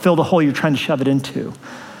help but fill the hole you're trying to shove it into.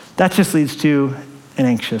 That just leads to an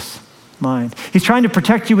anxious mind. He's trying to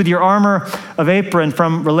protect you with your armor of apron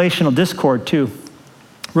from relational discord too.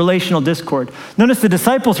 Relational discord. Notice the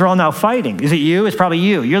disciples are all now fighting. Is it you? It's probably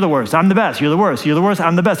you. You're the worst. I'm the best. You're the worst. You're the worst.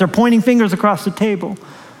 I'm the best. They're pointing fingers across the table.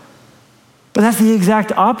 But that's the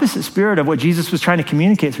exact opposite spirit of what Jesus was trying to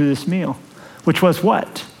communicate through this meal, which was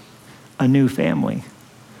what? A new family.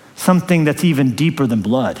 Something that's even deeper than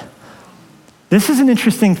blood. This is an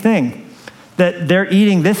interesting thing, that they're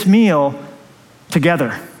eating this meal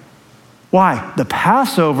together. Why? The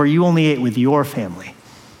Passover you only ate with your family.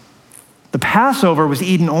 The Passover was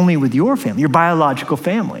eaten only with your family, your biological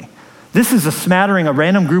family. This is a smattering, a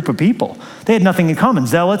random group of people. They had nothing in common.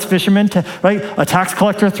 Zealots, fishermen, right? A tax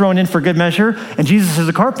collector thrown in for good measure, and Jesus is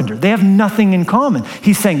a carpenter. They have nothing in common.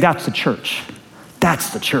 He's saying that's the church. That's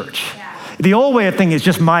the church. The old way of thinking is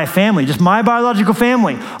just my family, just my biological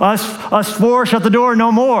family. Us four, shut the door,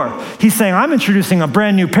 no more. He's saying, I'm introducing a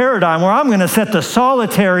brand new paradigm where I'm going to set the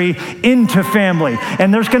solitary into family.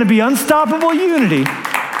 And there's going to be unstoppable unity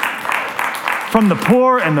from the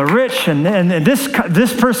poor and the rich and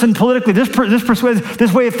this person politically,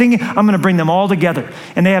 this way of thinking. I'm going to bring them all together.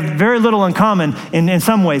 And they have very little in common in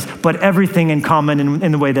some ways, but everything in common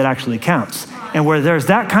in the way that actually counts. And where there's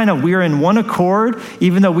that kind of, we're in one accord,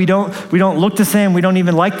 even though we don't look the same, we don't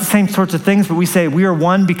even like the same sorts of things, but we say we are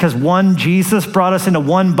one because one Jesus brought us into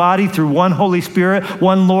one body through one Holy Spirit,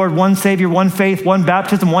 one Lord, one Savior, one faith, one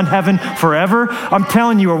baptism, one heaven forever. I'm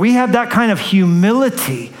telling you, where we have that kind of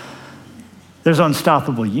humility, there's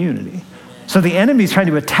unstoppable unity. So the enemy's trying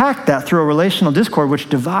to attack that through a relational discord which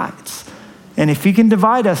divides. And if he can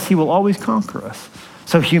divide us, he will always conquer us.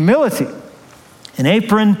 So humility, an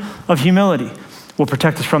apron of humility, will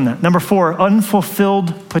protect us from that. Number 4,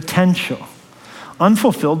 unfulfilled potential.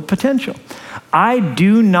 Unfulfilled potential. I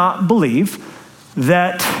do not believe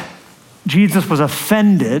that Jesus was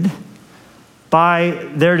offended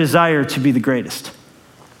by their desire to be the greatest.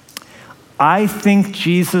 I think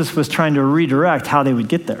Jesus was trying to redirect how they would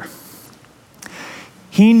get there.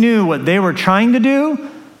 He knew what they were trying to do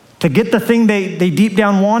to get the thing they deep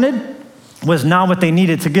down wanted was not what they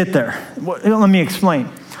needed to get there. Let me explain.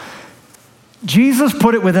 Jesus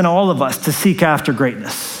put it within all of us to seek after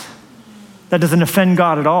greatness. That doesn't offend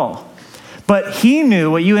God at all. But he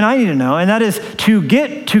knew what you and I need to know, and that is to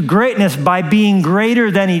get to greatness by being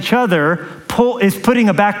greater than each other is putting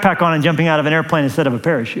a backpack on and jumping out of an airplane instead of a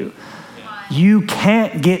parachute. You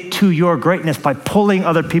can't get to your greatness by pulling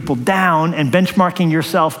other people down and benchmarking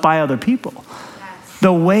yourself by other people.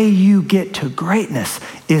 The way you get to greatness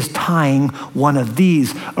is tying one of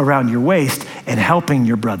these around your waist and helping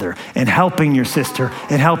your brother and helping your sister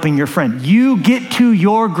and helping your friend. You get to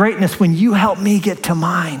your greatness when you help me get to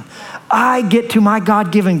mine. I get to my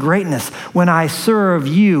God-given greatness when I serve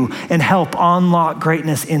you and help unlock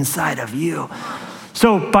greatness inside of you.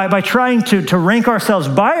 So by trying to rank ourselves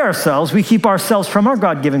by ourselves, we keep ourselves from our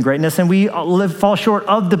God-given greatness, and we fall short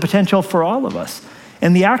of the potential for all of us.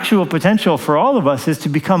 And the actual potential for all of us is to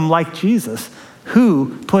become like Jesus,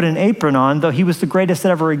 who put an apron on, though he was the greatest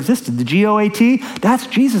that ever existed. The GOAT, that's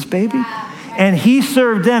Jesus, baby. And he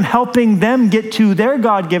served them, helping them get to their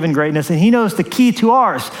God-given greatness, and he knows the key to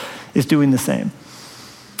ours is doing the same.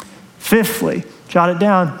 Fifthly, jot it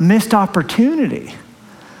down, missed opportunity.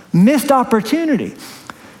 Missed opportunity.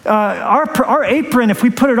 Our apron, if we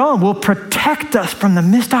put it on, will protect us from the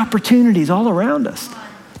missed opportunities all around us.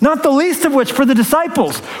 Not the least of which for the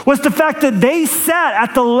disciples was the fact that they sat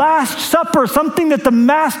at the Last Supper, something that the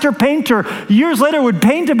master painter years later would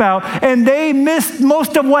paint about, and they missed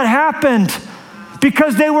most of what happened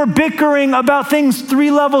because they were bickering about things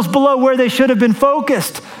 3 levels below where they should have been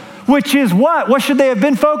focused, which is what? What should they have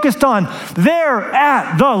been focused on? They're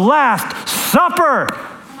at the Last Supper.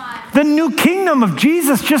 The new kingdom of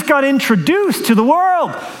Jesus just got introduced to the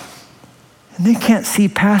world. And they can't see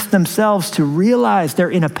past themselves to realize they're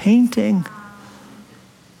in a painting.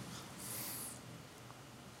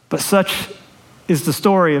 But such is the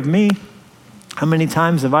story of me. How many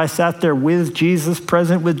times have I sat there with Jesus,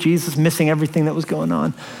 present with Jesus, missing everything that was going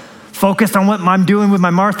on? Focused on what I'm doing with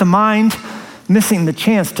my Martha mind, missing the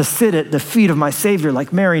chance to sit at the feet of my Savior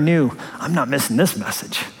like Mary knew. I'm not missing this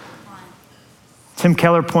message. Tim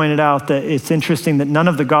Keller pointed out that it's interesting that none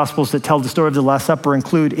of the Gospels that tell the story of the Last Supper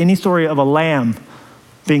include any story of a lamb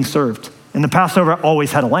being served. And the Passover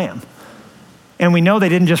always had a lamb. And we know they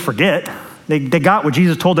didn't just forget. They got what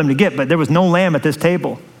Jesus told them to get, but there was no lamb at this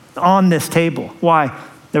table, on this table. Why?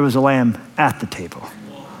 There was a lamb at the table.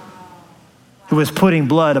 It was putting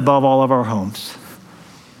blood above all of our homes.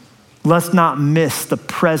 Let's not miss the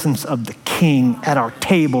presence of the King at our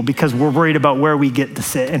table because we're worried about where we get to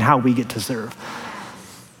sit and how we get to serve.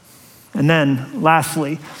 And then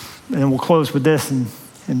lastly, and we'll close with this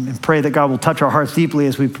and pray that God will touch our hearts deeply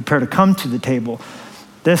as we prepare to come to the table.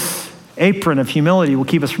 This apron of humility will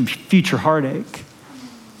keep us from future heartache.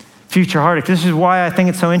 Future heartache. This is why I think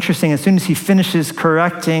it's so interesting. As soon as he finishes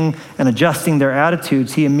correcting and adjusting their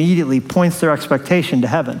attitudes, he immediately points their expectation to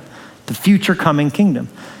heaven, the future coming kingdom.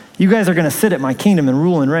 You guys are going to sit at my kingdom and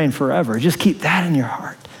rule and reign forever. Just keep that in your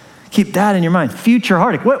heart. Keep that in your mind. Future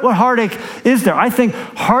heartache. What heartache is there? I think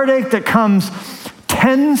heartache that comes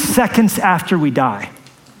 10 seconds after we die.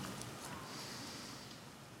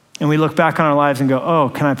 And we look back on our lives and go, oh,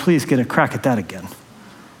 can I please get a crack at that again?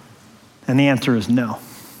 And the answer is no.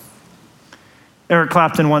 Eric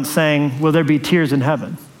Clapton once sang, will there be tears in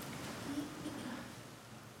heaven?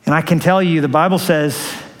 And I can tell you, the Bible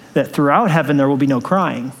says that throughout heaven there will be no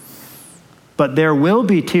crying, but there will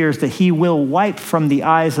be tears that he will wipe from the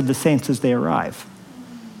eyes of the saints as they arrive.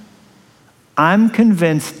 I'm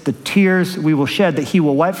convinced the tears we will shed that he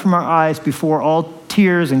will wipe from our eyes before all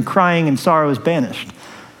tears and crying and sorrow is banished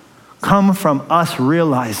come from us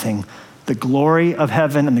realizing the glory of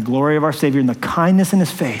heaven and the glory of our Savior and the kindness in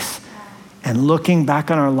his face and looking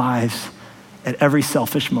back on our lives at every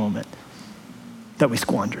selfish moment that we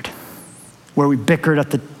squandered, where we bickered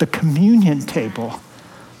at the communion table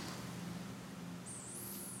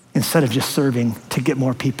instead of just serving to get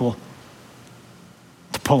more people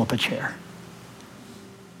to pull up a chair.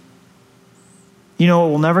 You know what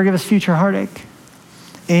will never give us future heartache?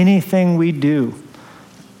 Anything we do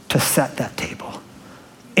to set that table.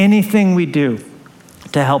 Anything we do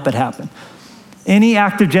to help it happen. Any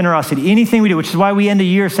act of generosity, anything we do, which is why we end a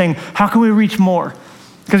year saying, how can we reach more?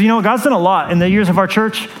 Because you know what, God's done a lot in the years of our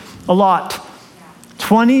church, a lot.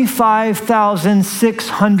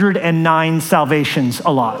 25,609 salvations,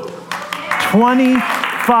 a lot.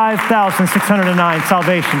 25,609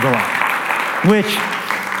 salvations, a lot. Which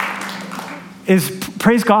is,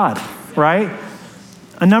 praise God, right?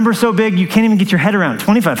 A number so big you can't even get your head around.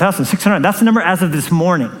 25,600, that's the number as of this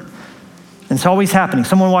morning. And it's always happening.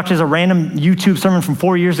 Someone watches a random YouTube sermon from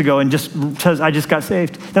 4 years ago and just says, I just got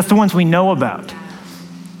saved. That's the ones we know about.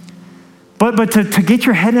 But to get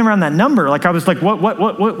your head around that number, like I was like,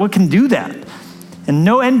 what can do that? And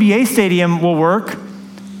no NBA stadium will work.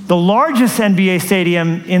 The largest NBA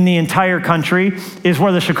stadium in the entire country is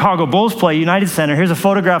where the Chicago Bulls play, United Center. Here's a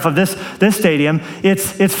photograph of this stadium.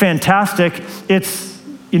 It's fantastic. It's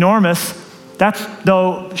enormous. That's,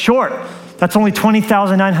 though, short. That's only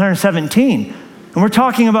 20,917. And we're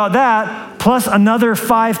talking about that plus another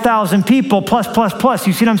 5,000 people plus.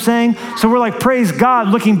 You see what I'm saying? So we're like, praise God,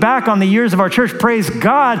 looking back on the years of our church, praise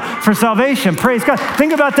God for salvation. Praise God.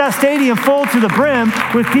 Think about that stadium full to the brim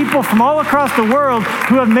with people from all across the world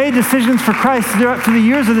who have made decisions for Christ throughout the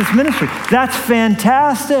years of this ministry. That's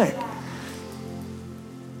fantastic.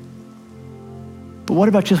 But what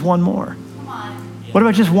about just one more? What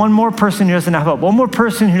about just one more person who doesn't have hope? One more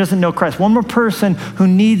person who doesn't know Christ? One more person who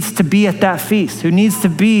needs to be at that feast, who needs to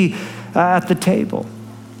be at the table?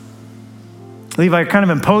 Levi, you're kind of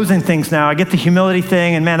imposing things now. I get the humility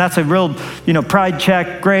thing, and man, that's a real, pride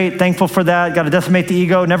check. Great, thankful for that. Got to decimate the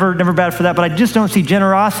ego. Never bad for that. But I just don't see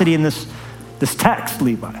generosity in this text,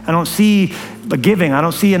 Levi. I don't see a giving. I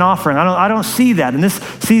don't see an offering. I don't see that. In this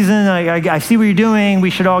season, I see what you're doing.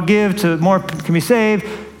 We should all give to more can be saved.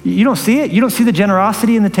 You don't see it? You don't see the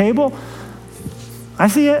generosity in the table? I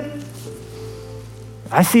see it.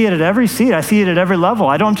 I see it at every seat. I see it at every level.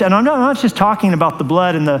 I'm not just talking about the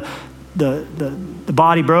blood and the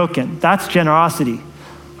body broken. That's generosity.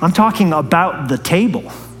 I'm talking about the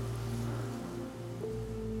table.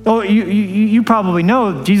 Oh, you probably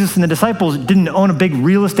know Jesus and the disciples didn't own a big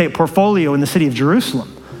real estate portfolio in the city of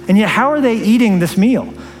Jerusalem. And yet, how are they eating this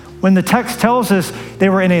meal? When the text tells us they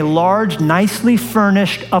were in a large, nicely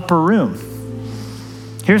furnished upper room.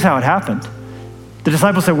 Here's how it happened. The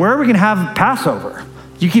disciples said, where are we going to have Passover?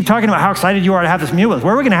 You keep talking about how excited you are to have this meal with us.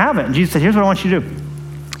 Where are we going to have it? And Jesus said, here's what I want you to do.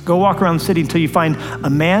 Go walk around the city until you find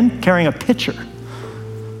a man carrying a pitcher,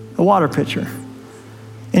 a water pitcher.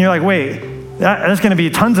 And you're like, wait, there's going to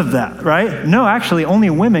be tons of that, right? No, actually,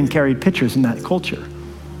 only women carried pitchers in that culture.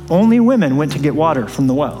 Only women went to get water from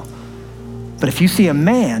the well. But if you see a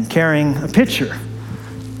man carrying a pitcher,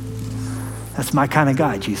 that's my kind of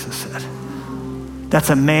guy, Jesus said.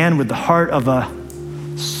 That's a man with the heart of a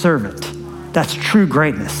servant. That's true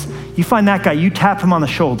greatness. You find that guy, you tap him on the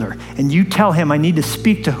shoulder, and you tell him, I need to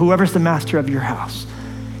speak to whoever's the master of your house.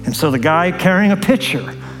 And so the guy carrying a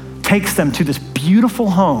pitcher takes them to this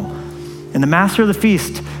beautiful home, and the master of the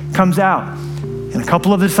feast comes out, and a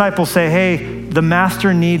couple of the disciples say, hey, the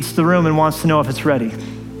master needs the room and wants to know if it's ready.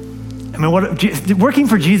 I mean, working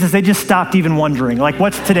for Jesus, they just stopped even wondering, like,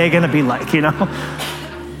 what's today going to be like, And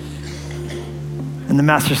the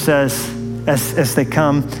master says, as they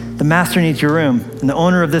come, the master needs your room. And the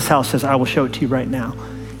owner of this house says, I will show it to you right now.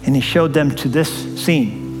 And he showed them to this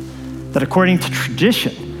scene that, according to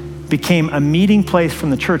tradition, became a meeting place from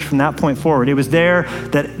the church from that point forward. It was there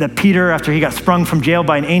that Peter, after he got sprung from jail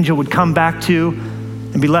by an angel, would come back to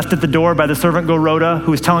and be left at the door by the servant girl Rhoda,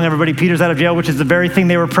 who was telling everybody Peter's out of jail, which is the very thing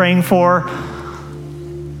they were praying for.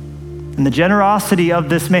 And the generosity of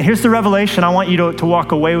this man, here's the revelation I want you to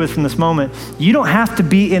walk away with from this moment. You don't have to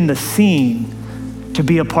be in the scene to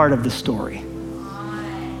be a part of the story.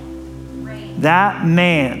 That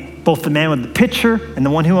man both the man with the pitcher and the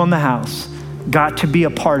one who owned the house, got to be a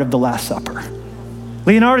part of the Last Supper.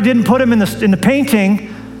 Leonardo didn't put him in the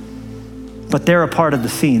painting, but they're a part of the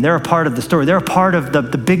scene. They're a part of the story. They're a part of the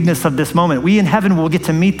bigness of this moment. We in heaven will get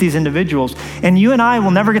to meet these individuals. And you and I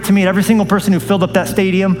will never get to meet every single person who filled up that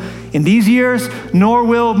stadium in these years, nor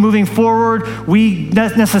will moving forward we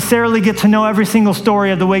necessarily get to know every single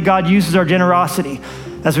story of the way God uses our generosity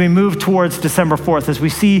as we move towards December 4th, as we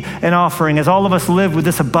see an offering, as all of us live with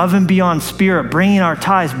this above and beyond spirit, bringing our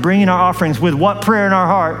tithes, bringing our offerings with what prayer in our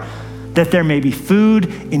heart? That there may be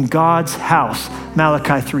food in God's house,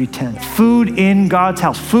 Malachi 3:10. Food in God's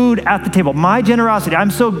house, food at the table. My generosity,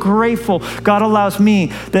 I'm so grateful God allows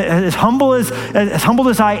me, that as humble as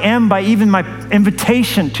I am by even my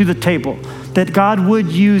invitation to the table, that God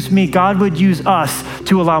would use me, God would use us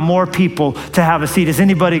to allow more people to have a seat. Is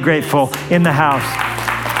anybody grateful in the house?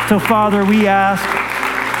 So Father, we ask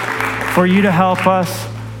for you to help us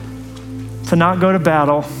to not go to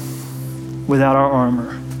battle without our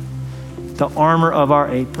armor. The armor of our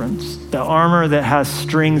aprons, the armor that has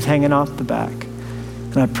strings hanging off the back.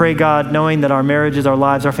 And I pray, God, knowing that our marriages, our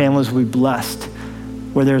lives, our families will be blessed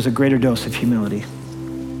where there's a greater dose of humility.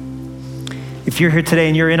 If you're here today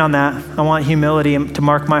and you're in on that, I want humility to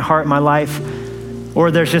mark my heart, my life, or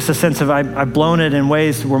there's just a sense of I've blown it in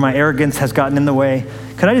ways where my arrogance has gotten in the way.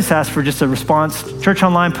 Could I just ask for just a response? Church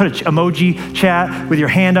Online, put an emoji chat with your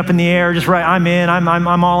hand up in the air. Just write, I'm in,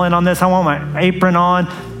 I'm all in on this. I want my apron on.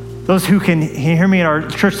 Those who can hear me in our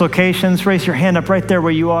church locations, raise your hand up right there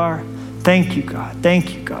where you are. Thank you, God.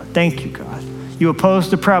 Thank you, God. Thank you, God. You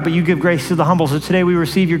oppose the proud, but you give grace to the humble. So today we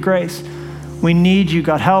receive your grace. We need you,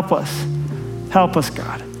 God. Help us. Help us,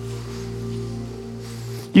 God.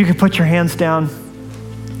 You can put your hands down.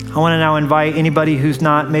 I want to now invite anybody who's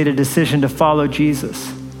not made a decision to follow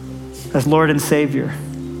Jesus as Lord and Savior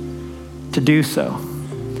to do so.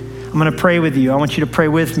 I'm going to pray with you. I want you to pray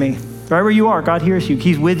with me. Right where you are, God hears you.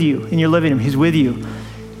 He's with you in your living room. He's with you.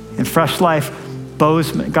 In Fresh Life,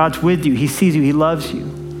 Bozeman, God's with you. He sees you. He loves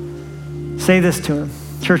you. Say this to him.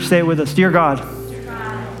 Church, say it with us. Dear God,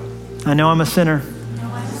 I know I'm a sinner,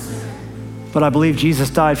 but I believe Jesus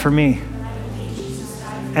died for me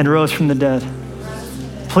and rose from the dead.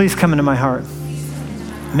 Please come into my heart.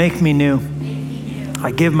 Make me new.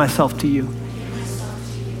 I give myself to you.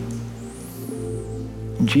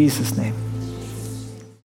 In Jesus' name.